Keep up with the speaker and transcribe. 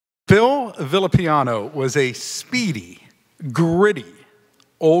Phil Villapiano was a speedy, gritty,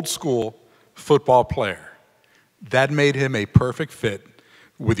 old-school football player. That made him a perfect fit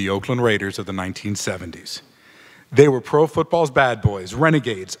with the Oakland Raiders of the 1970s. They were pro football's bad boys,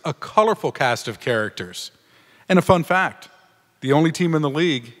 renegades, a colorful cast of characters. And a fun fact, the only team in the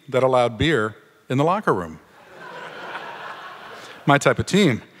league that allowed beer in the locker room. My type of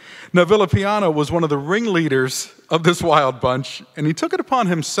team. Now, Villapiano was one of the ringleaders of this wild bunch, and he took it upon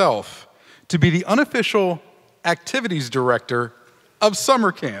himself to be the unofficial activities director of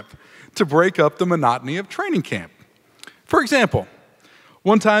summer camp to break up the monotony of training camp. For example,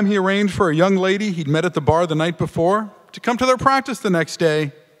 one time he arranged for a young lady he'd met at the bar the night before to come to their practice the next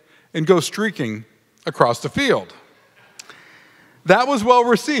day and go streaking across the field. That was well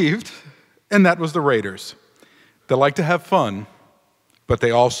received, and that was the Raiders. They like to have fun, but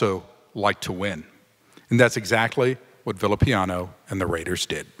they also like to win. And that's exactly what Villapiano and the Raiders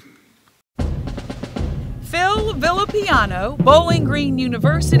did. Phil Villapiano, Bowling Green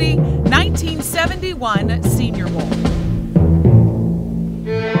University, 1971 Senior Bowl.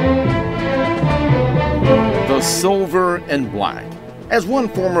 The silver and black. As one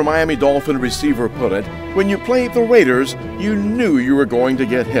former Miami Dolphin receiver put it, when you played the Raiders, you knew you were going to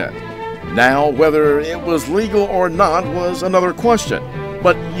get hit. Now, whether it was legal or not was another question,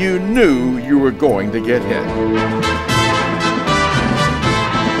 but you knew you were going to get hit.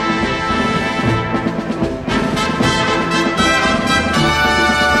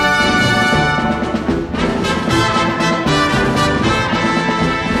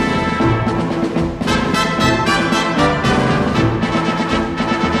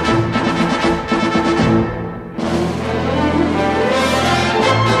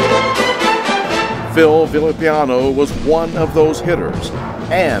 Phil Villapiano was one of those hitters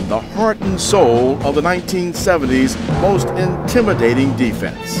and the heart and soul of the 1970s most intimidating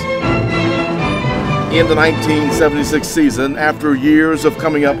defense. In the 1976 season, after years of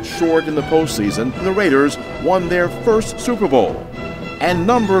coming up short in the postseason, the Raiders won their first Super Bowl. And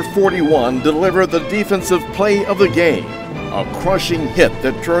number 41 delivered the defensive play of the game, a crushing hit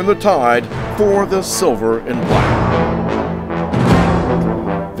that turned the tide for the silver and black.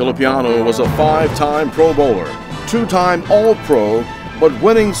 Villapiano was a 5-time Pro Bowler, 2-time All-Pro, but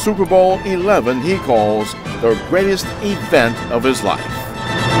winning Super Bowl 11 he calls the greatest event of his life.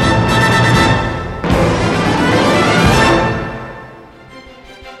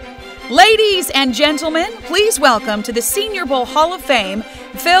 Ladies and gentlemen, please welcome to the Senior Bowl Hall of Fame,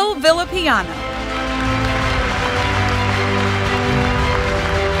 Phil Villapiano.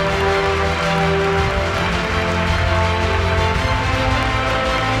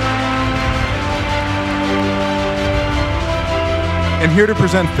 And here to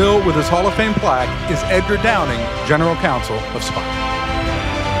present Phil with his Hall of Fame plaque is Edgar Downing, General Counsel of Spire.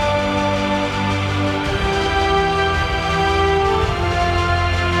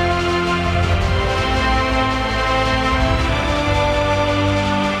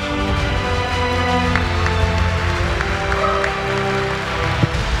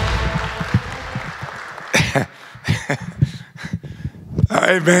 All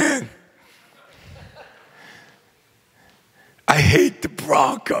right, man. I hate the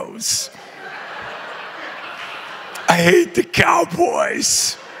Broncos. I hate the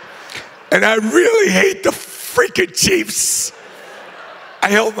Cowboys. And I really hate the freaking Chiefs. I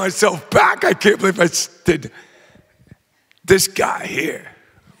held myself back. I can't believe I did. This guy here.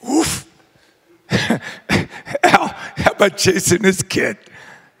 Oof. Al, how about chasing this kid?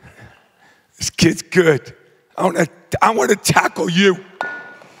 This kid's good. I want to tackle you.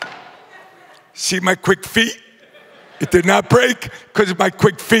 See my quick feet? It did not break because of my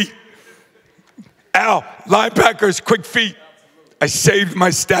quick feet. Al, linebackers, quick feet. I saved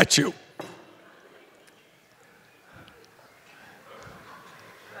my statue.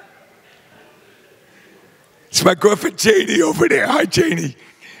 It's my girlfriend Janie over there. Hi, Janie.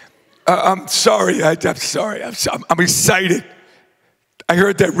 I'm sorry. I'm sorry. I'm excited. I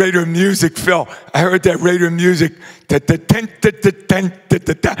heard that Raider music, Phil. I heard that Raider music. I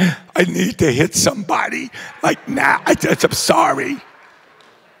need to hit somebody. Like, nah, I'm sorry.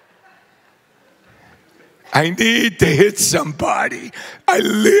 I need to hit somebody. I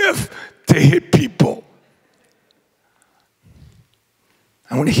live to hit people.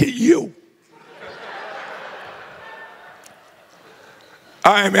 I want to hit you.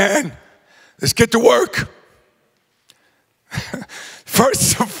 All right, man. Let's get to work.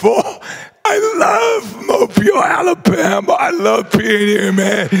 First of all, I love Mobile, Alabama. I love being here,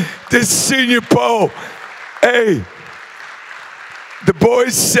 man. This Senior Bowl. Hey, the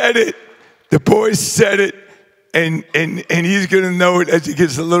boys said it. The boys said it. and he's going to know it as he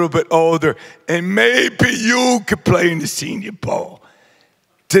gets a little bit older. And maybe you could play in the Senior Bowl.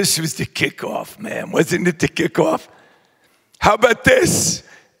 This was the kickoff, man. Wasn't it the kickoff? How about this?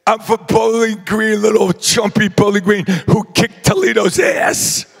 I'm from Bowling Green, little chumpy Bowling Green, who kicked Toledo's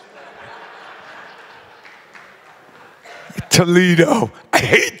ass. Toledo. I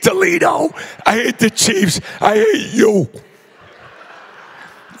hate Toledo. I hate the Chiefs. I hate you.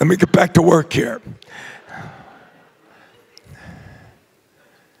 Let me get back to work here.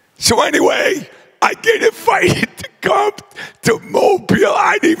 So anyway, I get invited to come to Mobile.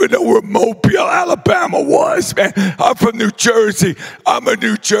 I didn't even know where Mobile, Alabama was, man. I'm from New Jersey. I'm a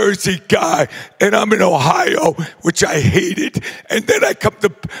New Jersey guy, and I'm in Ohio, which I hated. And then I come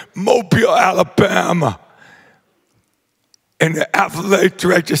to Mobile, Alabama, and the athletic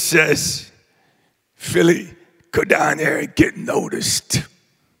director says, Philly, go down there and get noticed.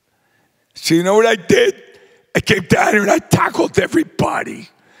 So you know what I did? I came down here and I tackled everybody.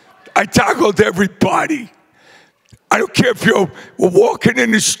 I tackled everybody. I don't care if you were walking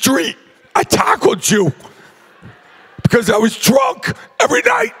in the street. I tackled you because I was drunk every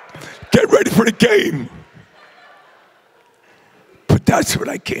night. Get ready for the game. But that's what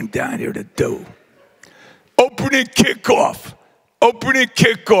I came down here to do. Opening kickoff. Opening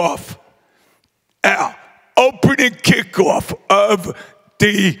kickoff. Opening kickoff of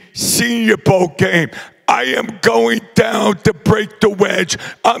the Senior Bowl game. I am going down to break the wedge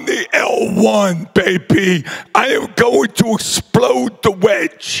on the L1, baby. I am going to explode the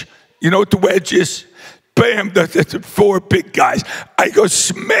wedge. You know what the wedge is? Bam, that's 4 big guys. I go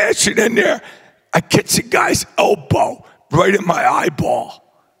smashing in there. I catch the guy's elbow right in my eyeball.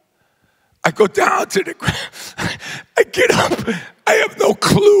 I go down to the ground. I get up. I have no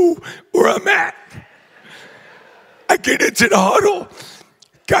clue where I'm at. I get into the huddle.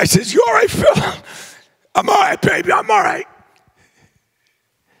 Guy says, "You all right, Phil?" I'm all right, baby. I'm all right.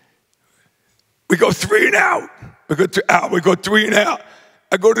 We go 3 and out. We go 3 and out.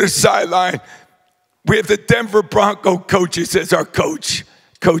 I go to the sideline. We have the Denver Bronco coaches as our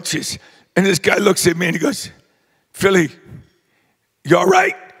coaches. And this guy looks at me and he goes, "Philly, you all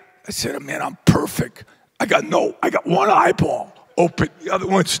right?" I said, "Man, I'm perfect. I got one eyeball open. The other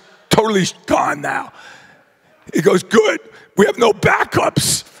one's totally gone now." He goes, "Good. We have no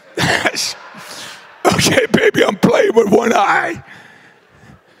backups." Okay, baby, I'm playing with one eye.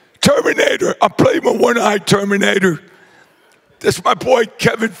 Terminator. I'm playing with one eye, Terminator. That's my boy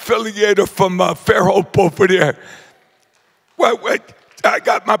Kevin Filliator from Fairhope over there. Wait, I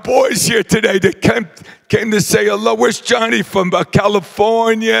got my boys here today that came to say hello. Where's Johnny from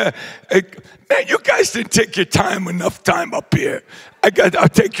California? Hey, man, you guys didn't take your time, enough time up here. I'll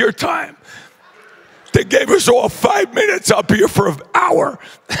take your time. They gave us all 5 minutes up here for an hour.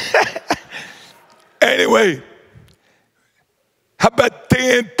 Anyway, how about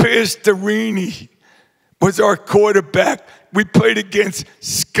Dan Pastorini was our quarterback? We played against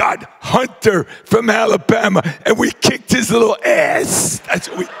Scott Hunter from Alabama, and we kicked his little ass. That's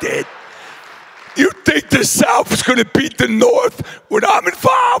what we did. You think the South is going to beat the North when I'm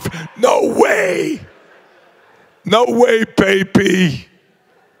involved? No way. No way, baby.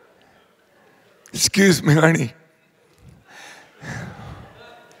 Excuse me, honey.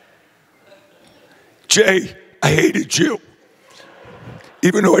 Jay, I hated you.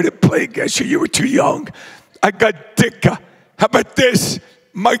 Even though I didn't play against you, you were too young. I got Ditka. How about this?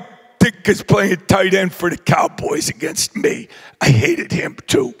 Mike Ditka's playing tight end for the Cowboys against me. I hated him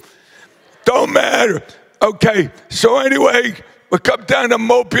too. Don't matter. Okay, so anyway, we come down to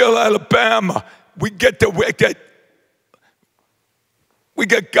Mobile, Alabama. We get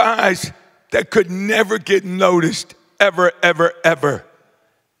guys that could never get noticed, ever, ever, ever.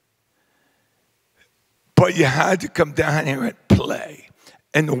 But you had to come down here and play.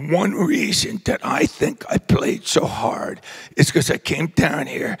 And the one reason that I think I played so hard is because I came down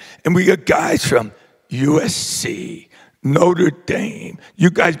here and we got guys from USC, Notre Dame.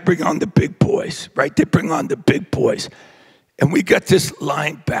 You guys bring on the big boys, right? They bring on the big boys. And we got this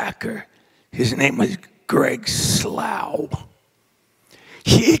linebacker. His name was Greg Slough.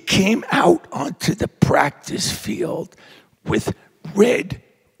 He came out onto the practice field with red,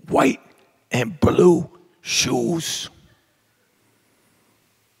 white, and blue shoes.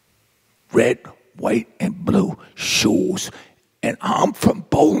 Red, white, and blue shoes. And I'm from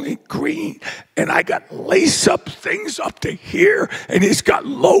Bowling Green, and I got lace-up things up to here, and he's got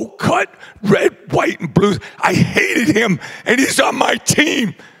low-cut red, white, and blue. I hated him, and he's on my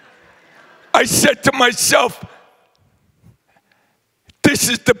team. I said to myself, this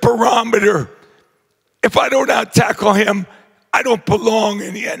is the barometer. If I don't out-tackle him, I don't belong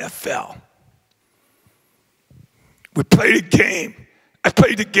in the NFL. We played a game. I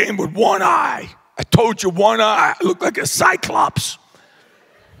played the game with one eye. I told you, one eye. I look like a cyclops.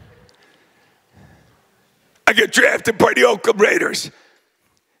 I get drafted by the Oakland Raiders.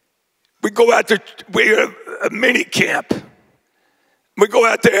 We go out there, we have a mini camp. We go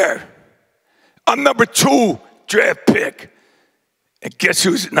out there. I'm number 2 draft pick. And guess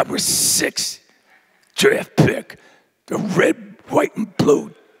who's number 6 draft pick? The red, white, and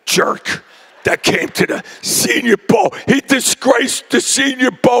blue jerk that came to the Senior Bowl. He disgraced the Senior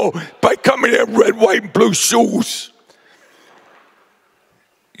Bowl by coming in red, white, and blue shoes.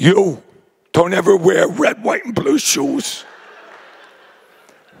 You don't ever wear red, white, and blue shoes.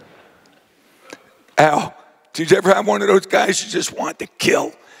 Al, did you ever have one of those guys you just want to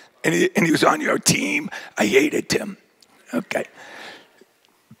kill? And he was on your team. I hated him. Okay.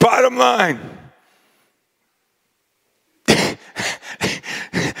 Bottom line.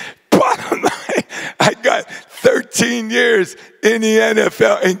 Bottom line, I got 13 years in the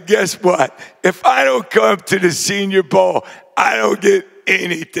NFL, and guess what? If I don't come to the Senior Bowl, I don't get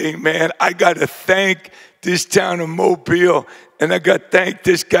anything, man. I got to thank this town of Mobile, and I got to thank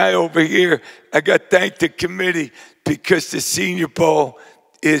this guy over here. I got to thank the committee, because the Senior Bowl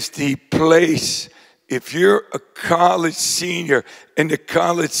is the place. If you're a college senior and the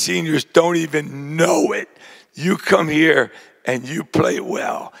college seniors don't even know it, you come here and you play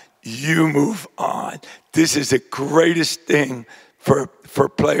well, you move on. This is the greatest thing for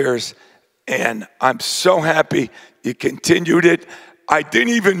players, and I'm so happy you continued it. I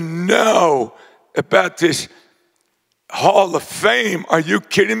didn't even know about this Hall of Fame. Are you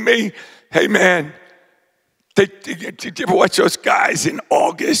kidding me? Hey, man, did you ever watch those guys in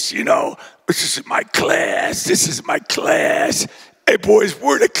August, you know? This is my class. This is my class. Hey, boys,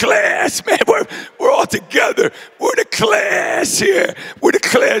 we're the class, man. We're all together. We're the class here. We're the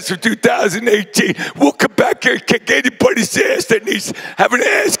class of 2018. We'll come back here and kick anybody's ass that needs have an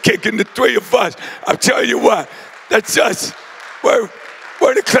ass kicking, the 3 of us. I'll tell you what, that's us. We're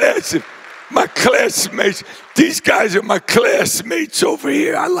the class. My classmates. These guys are my classmates over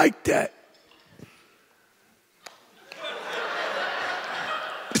here. I like that.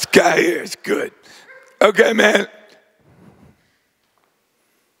 This guy here is good. Okay, man.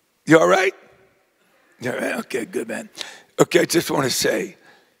 You all right? Yeah, man. Okay, good, man. Okay, I just want to say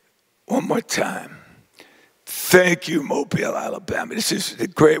one more time, thank you, Mobile, Alabama. This is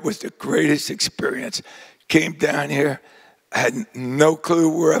was the greatest experience. Came down here, I had no clue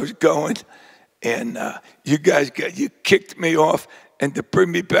where I was going, and you guys kicked me off, and to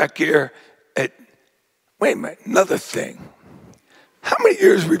bring me back here wait a minute, another thing. How many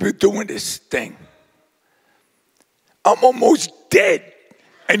years have we been doing this thing? I'm almost dead.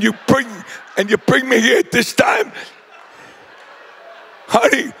 And you bring me here at this time?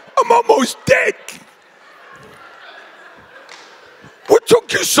 Honey, I'm almost dead. What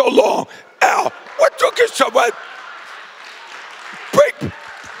took you so long? Al, what took you so much?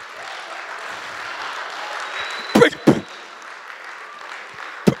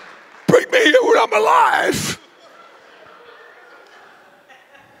 Bring me here when I'm alive.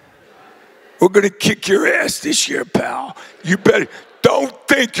 We're going to kick your ass this year, pal. You better. Don't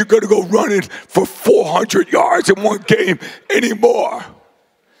think you're going to go running for 400 yards in one game anymore.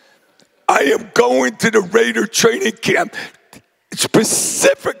 I am going to the Raider training camp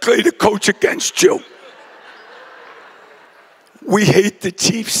specifically to coach against you. We hate the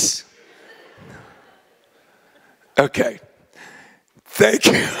Chiefs. Okay. Thank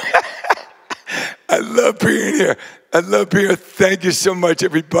you. I love being here. I love being here. Thank you so much,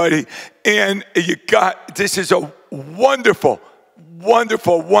 everybody. And this is a wonderful,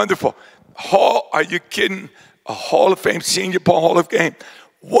 wonderful, wonderful hall. Are you kidding? A Hall of Fame, Senior Bowl Hall of Fame.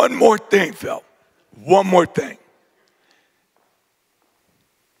 One more thing, Phil. One more thing.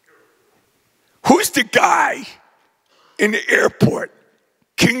 Who's the guy in the airport?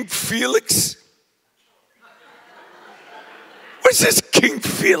 King Felix? What's this King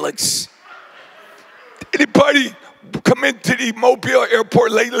Felix? Anybody come into the Mobile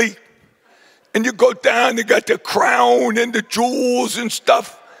airport lately? And you go down, they got the crown and the jewels and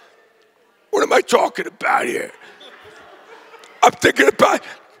stuff. What am I talking about here? I'm thinking about,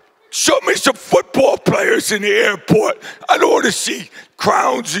 show me some football players in the airport. I don't want to see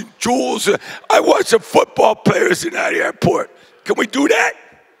crowns and jewels. I want some football players in that airport. Can we do that?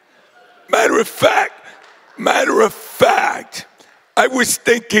 Matter of fact, I was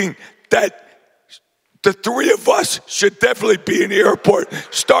thinking that the 3 of us should definitely be in the airport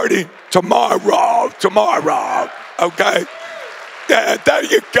starting tomorrow. Okay? Yeah, there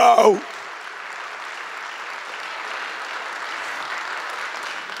you go.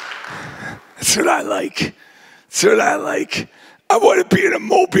 That's what I like. So that I want to be in a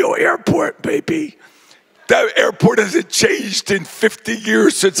Mobile airport, baby. That airport hasn't changed in 50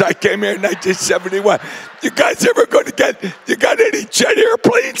 years since I came here in 1971. You guys ever you got any jet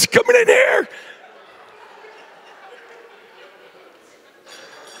airplanes coming in here?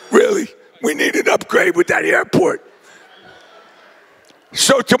 Really? We need an upgrade with that airport.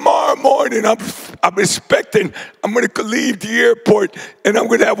 So tomorrow morning, I'm expecting, I'm going to leave the airport and I'm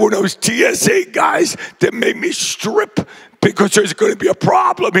going to have one of those TSA guys that make me strip because there's going to be a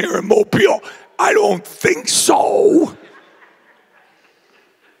problem here in Mobile. I don't think so.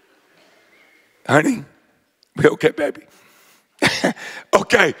 Honey, we okay, baby?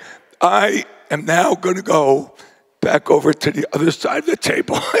 Okay, I am now going to go back over to the other side of the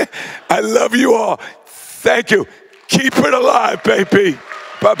table. I love you all. Thank you. Keep it alive, baby.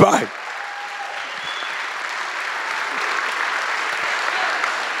 Bye-bye.